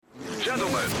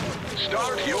gentlemen,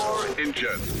 start your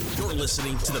engines. You're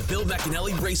listening to the Bill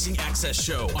McAnally Racing Access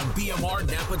Show on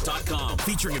BMRNAPA.com,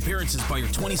 featuring appearances by your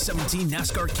 2017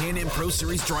 NASCAR Can-Am Pro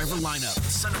Series driver lineup.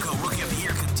 Sunoco Rookie of the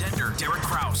Year contender Derek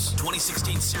Kraus,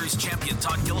 2016 Series champion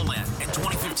Todd Gilliland, and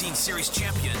 2015 Series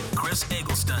champion Chris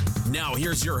Eggleston. Now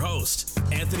here's your host,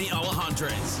 Anthony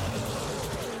Alejandrez.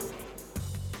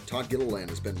 Todd Gilliland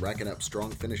has been racking up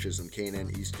strong finishes in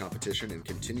K&N East competition and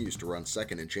continues to run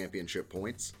second in championship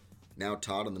points. Now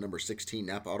Todd and the number 16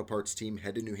 NAPA Auto Parts team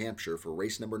head to New Hampshire for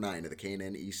race number 9 of the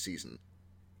K&N East season.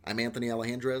 I'm Anthony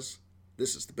Alejandrez.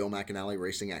 This is the Bill McAnally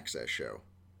Racing Access Show.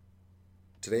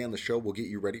 Today on the show, we'll get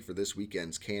you ready for this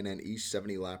weekend's K&N East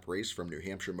 70-lap race from New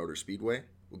Hampshire Motor Speedway.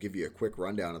 We'll give you a quick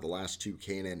rundown of the last two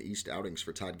K&N East outings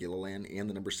for Todd Gilliland and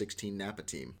the number 16 NAPA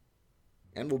team.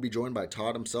 And we'll be joined by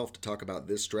Todd himself to talk about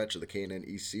this stretch of the K&N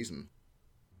East season.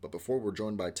 But before we're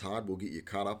joined by Todd, we'll get you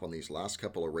caught up on these last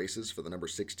couple of races for the number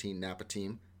 16 NAPA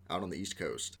team out on the East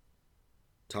Coast.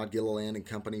 Todd Gilliland and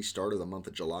company started the month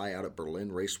of July out at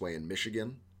Berlin Raceway in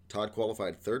Michigan. Todd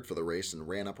qualified third for the race and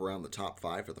ran up around the top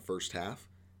 5 for the first half.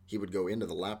 He would go into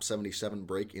the lap 77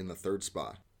 break in the third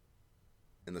spot.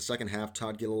 In the second half,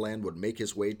 Todd Gilliland would make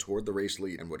his way toward the race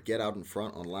lead and would get out in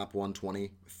front on lap 120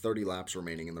 with 30 laps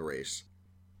remaining in the race.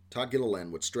 Todd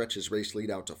Gilliland would stretch his race lead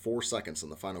out to 4 seconds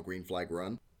in the final green flag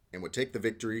run and would take the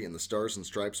victory in the Stars and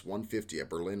Stripes 150 at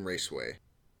Berlin Raceway.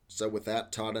 So with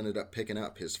that, Todd ended up picking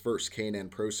up his first K&N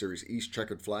Pro Series East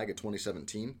checkered flag of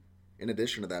 2017. In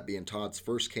addition to that being Todd's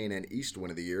first K&N East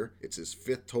win of the year, it's his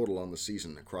 5th total on the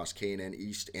season across K&N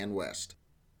East and West.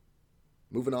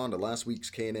 Moving on to last week's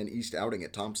K&N East outing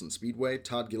at Thompson Speedway,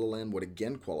 Todd Gilliland would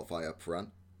again qualify up front,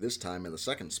 this time in the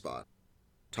second spot.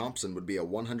 Thompson would be a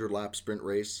 100-lap sprint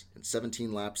race, and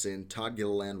 17 laps in, Todd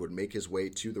Gilliland would make his way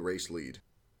to the race lead.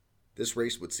 This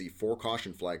race would see 4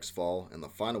 caution flags fall, and the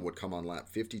final would come on lap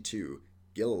 52,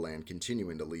 Gilliland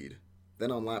continuing to lead.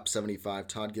 Then on lap 75,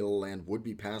 Todd Gilliland would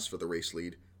be passed for the race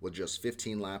lead, with just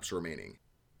 15 laps remaining.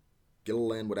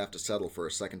 Gilliland would have to settle for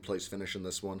a second-place finish in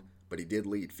this one, but he did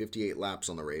lead 58 laps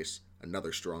on the race,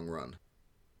 another strong run.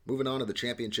 Moving on to the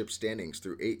championship standings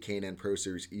through 8 K&N Pro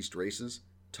Series East races,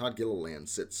 Todd Gilliland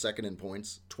sits second in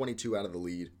points, 22 out of the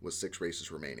lead, with 6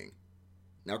 races remaining.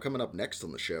 Now coming up next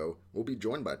on the show, we'll be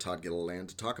joined by Todd Gilliland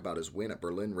to talk about his win at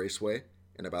Berlin Raceway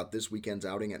and about this weekend's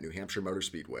outing at New Hampshire Motor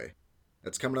Speedway.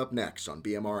 That's coming up next on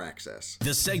BMR Access.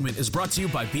 This segment is brought to you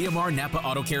by BMR NAPA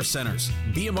Auto Care Centers.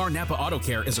 BMR NAPA Auto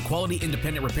Care is a quality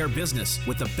independent repair business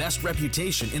with the best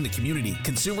reputation in the community.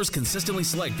 Consumers consistently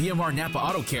select BMR NAPA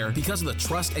Auto Care because of the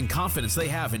trust and confidence they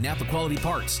have in NAPA quality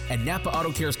parts and NAPA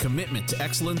Auto Care's commitment to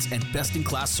excellence and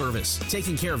best-in-class service.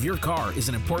 Taking care of your car is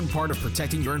an important part of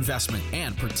protecting your investment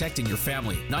and protecting your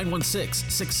family.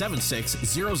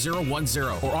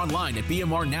 916-676-0010 or online at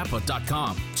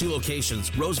bmrnapa.com. 2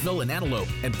 locations, Roseville and Antelope,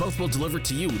 and both will deliver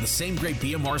to you the same great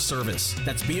BMR service.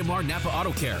 That's BMR NAPA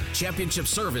Auto Care, championship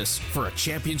service for a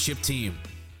championship team.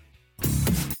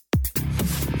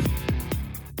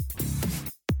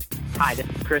 Hi, this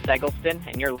is Chris Eggleston,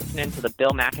 and you're listening to the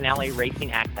Bill McAnally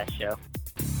Racing Access Show.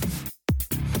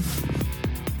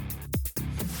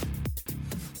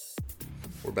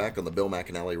 We're back on the Bill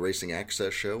McAnally Racing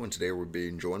Access Show, and today we're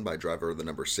being joined by driver of the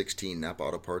number 16 NAPA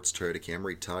Auto Parts Toyota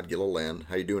Camry, Todd Gilliland.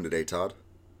 How you doing today, Todd?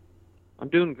 I'm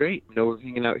doing great. We're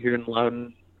hanging out here in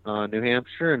Loudon, New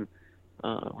Hampshire, and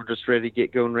we're just ready to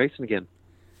get going racing again.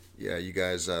 Yeah, you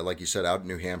guys, like you said, out in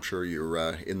New Hampshire, you're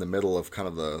in the middle of kind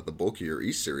of the bulk of your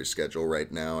East Series schedule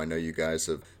right now. I know you guys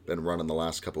have been running the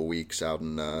last couple of weeks out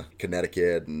in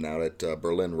Connecticut and out at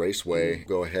Berlin Raceway.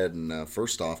 Go ahead and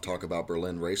first off talk about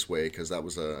Berlin Raceway, because that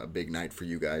was a big night for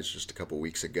you guys just a couple of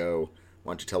weeks ago.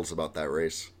 Why don't you tell us about that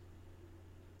race?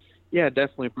 Yeah,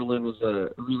 definitely. Berlin was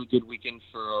a really good weekend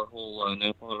for our whole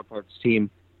NAPA Auto Parts team.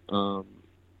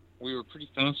 We were pretty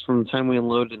fast from the time we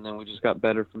unloaded, and then we just got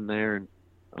better from there. And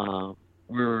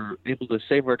we were able to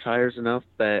save our tires enough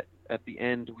that at the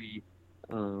end we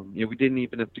didn't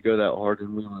even have to go that hard,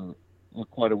 and we were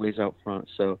quite a ways out front.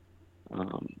 So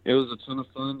it was a ton of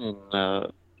fun,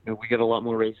 and we got a lot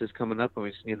more races coming up, and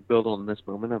we just need to build on this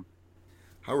momentum.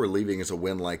 How relieving is a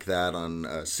win like that on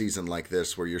a season like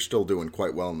this where you're still doing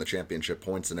quite well in the championship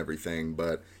points and everything,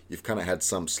 but you've kind of had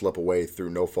some slip away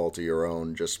through no fault of your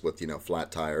own, just with,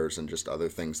 flat tires and just other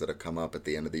things that have come up at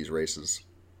the end of these races?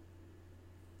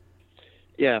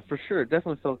 Yeah, for sure. It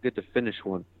definitely felt good to finish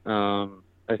one. I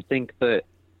think that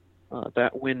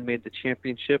that win made the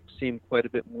championship seem quite a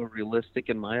bit more realistic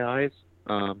in my eyes.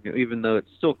 Even though it's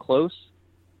still close,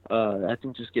 I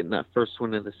think just getting that first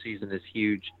win of the season is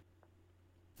huge.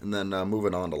 And then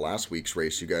moving on to last week's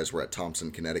race, you guys were at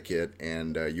Thompson, Connecticut,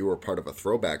 and you were part of a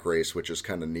throwback race, which is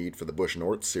kind of neat for the Busch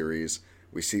North Series.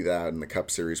 We see that in the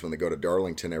Cup Series when they go to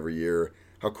Darlington every year.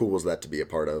 How cool was that to be a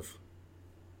part of?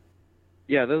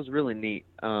 Yeah, that was really neat.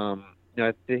 I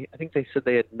think they said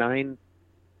they had 9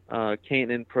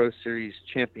 K&N Pro Series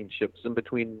championships in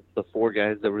between the 4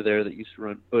 guys that were there that used to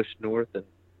run Busch North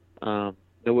and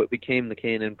what became the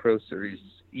K&N Pro Series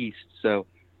East. So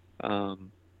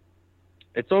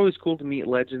it's always cool to meet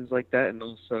legends like that, and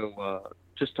also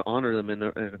just to honor them in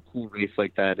a cool race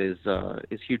like that is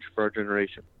huge for our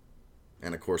generation.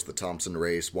 And of course, the Thompson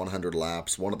race, 100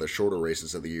 laps, one of the shorter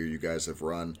races of the year you guys have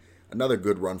run. Another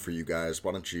good run for you guys.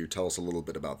 Why don't you tell us a little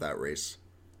bit about that race?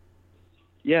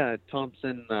 Yeah,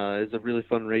 Thompson is a really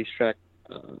fun racetrack.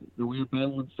 We were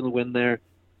battling for the win there.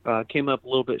 Came up a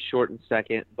little bit short in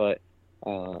second, but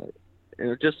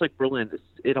just like Berlin,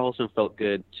 it also felt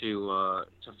good to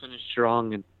finish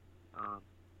strong, and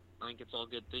I think it's all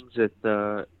good things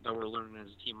that we're learning as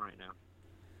a team right now.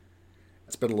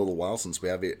 It's been a little while since we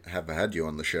have had you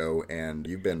on the show, and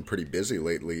you've been pretty busy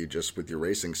lately just with your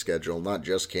racing schedule, not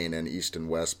just K&N East and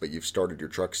West, but you've started your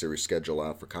Truck Series schedule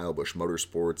out for Kyle Busch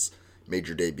Motorsports, made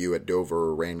your debut at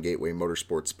Dover, ran Gateway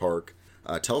Motorsports Park.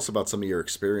 Tell us about some of your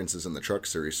experiences in the Truck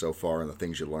Series so far and the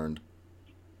things you learned.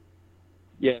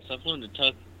 Yes, I've learned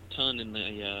a ton in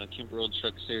the Kemper Road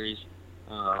Truck Series.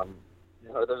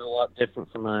 There's a lot different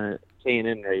from a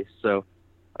K&N race, so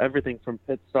everything from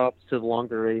pit stops to the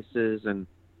longer races, and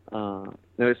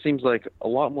it seems like a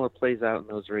lot more plays out in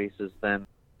those races than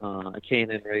a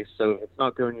K&N race. So if it's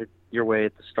not going your way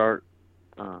at the start,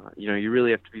 you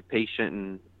really have to be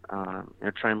patient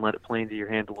and try and let it play into your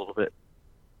hand a little bit.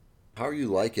 How are you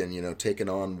liking, taking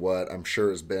on what I'm sure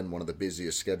has been one of the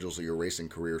busiest schedules of your racing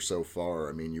career so far?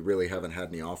 I mean, you really haven't had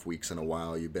any off weeks in a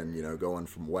while. You've been, going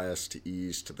from West to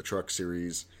East to the Truck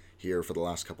Series here for the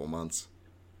last couple months.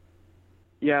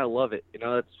 Yeah, I love it.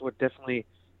 That's what definitely,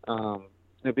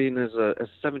 being as a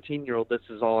 17-year-old, this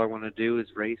is all I want to do is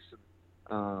race.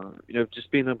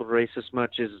 Just being able to race this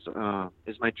much is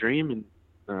my dream, and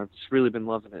I've just really been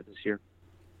loving it this year.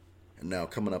 And now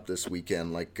coming up this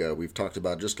weekend, like we've talked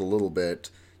about just a little bit,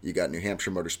 you got New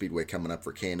Hampshire Motor Speedway coming up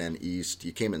for K&N East.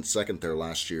 You came in second there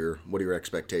last year. What are your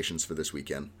expectations for this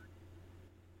weekend?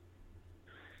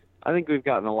 I think we've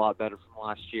gotten a lot better from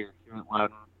last year. Here at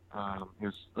Loudon, it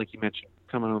was, like you mentioned,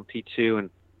 coming on P2, and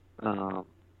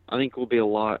I think we'll be a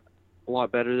lot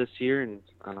better this year. And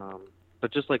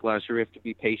but just like last year, we have to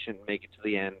be patient and make it to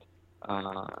the end.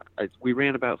 We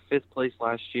ran about 5th place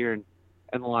last year, and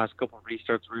in the last couple of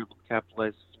restarts, we were able to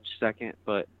capitalize in second.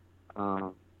 But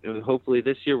hopefully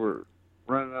this year we're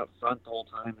running up front the whole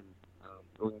time, and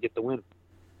we can get the win.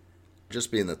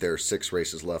 Just being that there are 6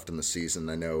 races left in the season,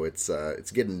 I know it's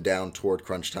getting down toward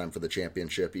crunch time for the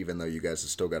championship, even though you guys have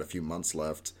still got a few months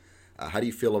left. How do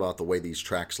you feel about the way these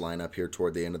tracks line up here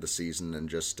toward the end of the season, and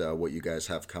just what you guys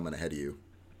have coming ahead of you?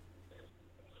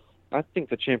 I think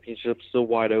the championship's still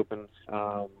wide open.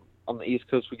 On the East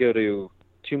Coast, we go to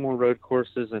 2 more road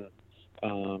courses and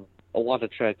a lot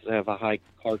of tracks that have a high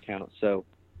car count. So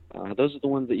those are the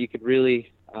ones that you could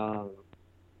really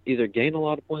either gain a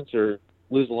lot of points or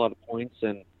lose a lot of points,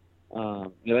 and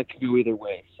that could go either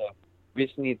way. So we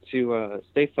just need to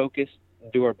stay focused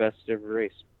and do our best at every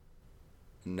race.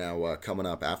 Now, coming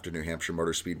up after New Hampshire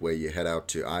Motor Speedway, you head out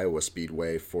to Iowa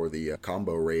Speedway for the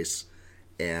combo race.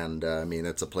 And,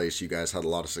 it's a place you guys had a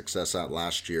lot of success at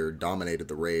last year, dominated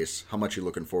the race. How much are you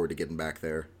looking forward to getting back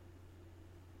there?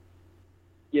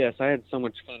 Yes, I had so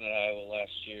much fun at Iowa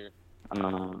last year.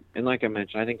 And like I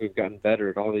mentioned, I think we've gotten better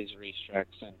at all these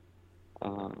racetracks. And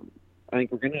I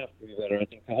think we're going to have to be better. I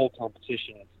think the whole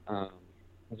competition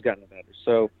has gotten better.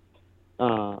 So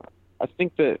I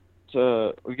think that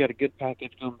we've got a good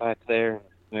package going back there.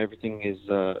 And everything is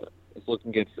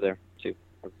looking good for there, too.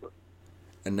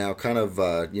 And now kind of,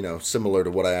 similar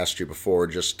to what I asked you before,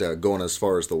 just going as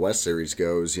far as the West Series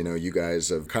goes, you guys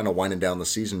have kind of winding down the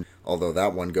season, although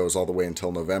that one goes all the way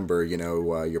until November.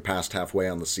 You're past halfway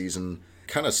on the season.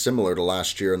 Kind of similar to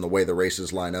last year in the way the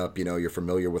races line up. You're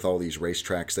familiar with all these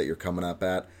racetracks that you're coming up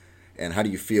at. And how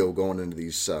do you feel going into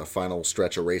these final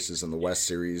stretch of races in the West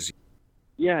Series?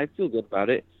 Yeah, I feel good about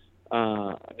it.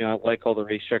 I like all the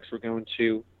racetracks we're going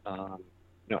to.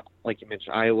 Like you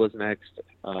mentioned, Iowa's next,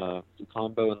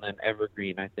 Combo, and then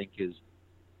Evergreen, I think, is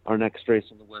our next race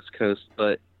on the West Coast.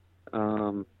 But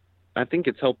I think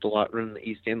it's helped a lot running the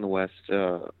East and the West.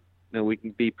 We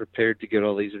can be prepared to get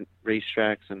all these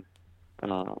racetracks and,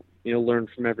 learn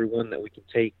from everyone that we can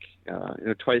take,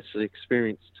 twice the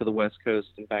experience to the West Coast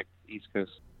and back to the East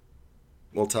Coast.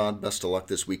 Well, Todd, best of luck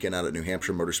this weekend out at New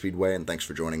Hampshire Motor Speedway, and thanks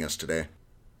for joining us today.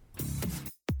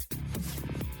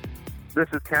 This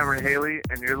is Cameron Haley,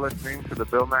 and you're listening to the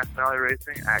Bill McAnally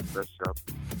Racing Access Show.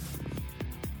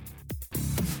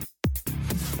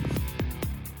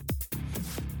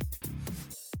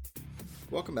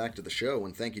 Welcome back to the show,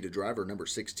 and thank you to driver number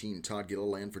 16, Todd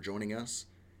Gilliland, for joining us.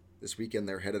 This weekend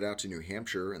they're headed out to New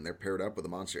Hampshire, and they're paired up with the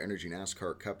Monster Energy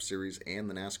NASCAR Cup Series and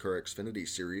the NASCAR Xfinity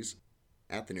Series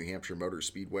at the New Hampshire Motor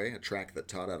Speedway, a track that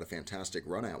Todd had a fantastic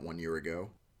run at 1 year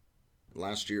ago.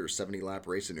 Last year's 70-lap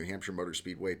race at New Hampshire Motor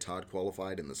Speedway, Todd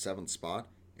qualified in the 7th spot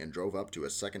and drove up to a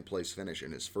second-place finish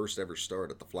in his first ever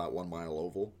start at the flat 1-mile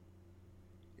oval.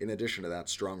 In addition to that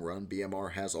strong run,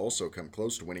 BMR has also come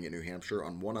close to winning at New Hampshire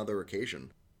on one other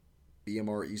occasion.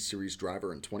 BMR East Series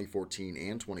driver in 2014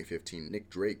 and 2015, Nick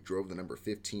Drake, drove the number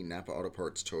 15 NAPA Auto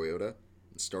Parts Toyota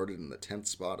and started in the 10th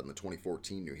spot in the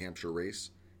 2014 New Hampshire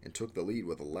race and took the lead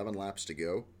with 11 laps to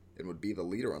go and would be the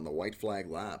leader on the white flag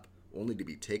lap, only to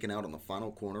be taken out on the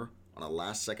final corner on a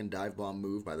last-second dive bomb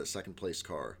move by the second-place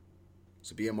car.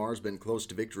 So BMR's been close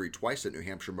to victory twice at New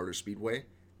Hampshire Motor Speedway.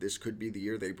 This could be the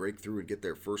year they break through and get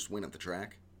their first win at the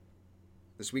track.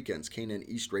 This weekend's K&N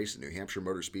East race at New Hampshire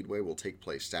Motor Speedway will take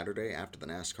place Saturday after the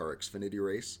NASCAR Xfinity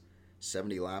race.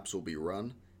 70 laps will be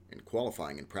run, and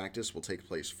qualifying and practice will take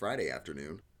place Friday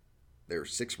afternoon. There are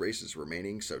 6 races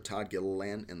remaining, so Todd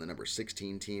Gilliland and the number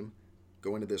 16 team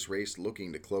go into this race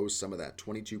looking to close some of that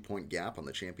 22-point gap on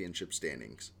the championship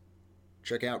standings.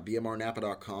 Check out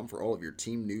bmrnapa.com for all of your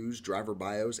team news, driver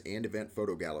bios, and event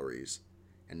photo galleries.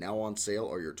 And now on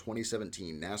sale are your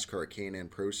 2017 NASCAR K&N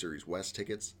Pro Series West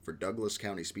tickets for Douglas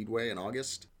County Speedway in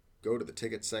August. Go to the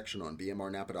tickets section on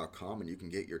bmrnapa.com and you can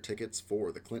get your tickets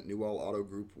for the Clint Newell Auto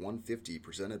Group 150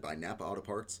 presented by NAPA Auto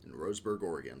Parts in Roseburg,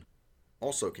 Oregon.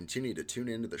 Also, continue to tune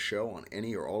into the show on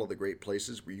any or all of the great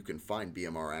places where you can find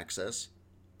BMR Access: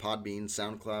 Podbean,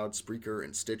 SoundCloud, Spreaker,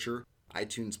 and Stitcher,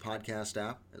 iTunes podcast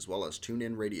app, as well as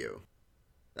TuneIn Radio.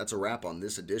 That's a wrap on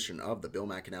this edition of the Bill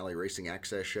McAnally Racing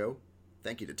Access Show.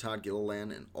 Thank you to Todd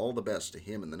Gilliland, and all the best to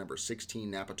him and the number 16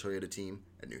 NAPA Toyota team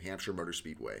at New Hampshire Motor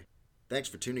Speedway. Thanks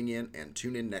for tuning in, and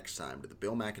tune in next time to the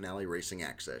Bill McAnally Racing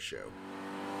Access Show.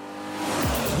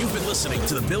 You've been listening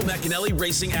to the Bill McAnally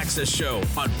Racing Access Show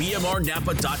on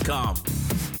BMRNAPA.com.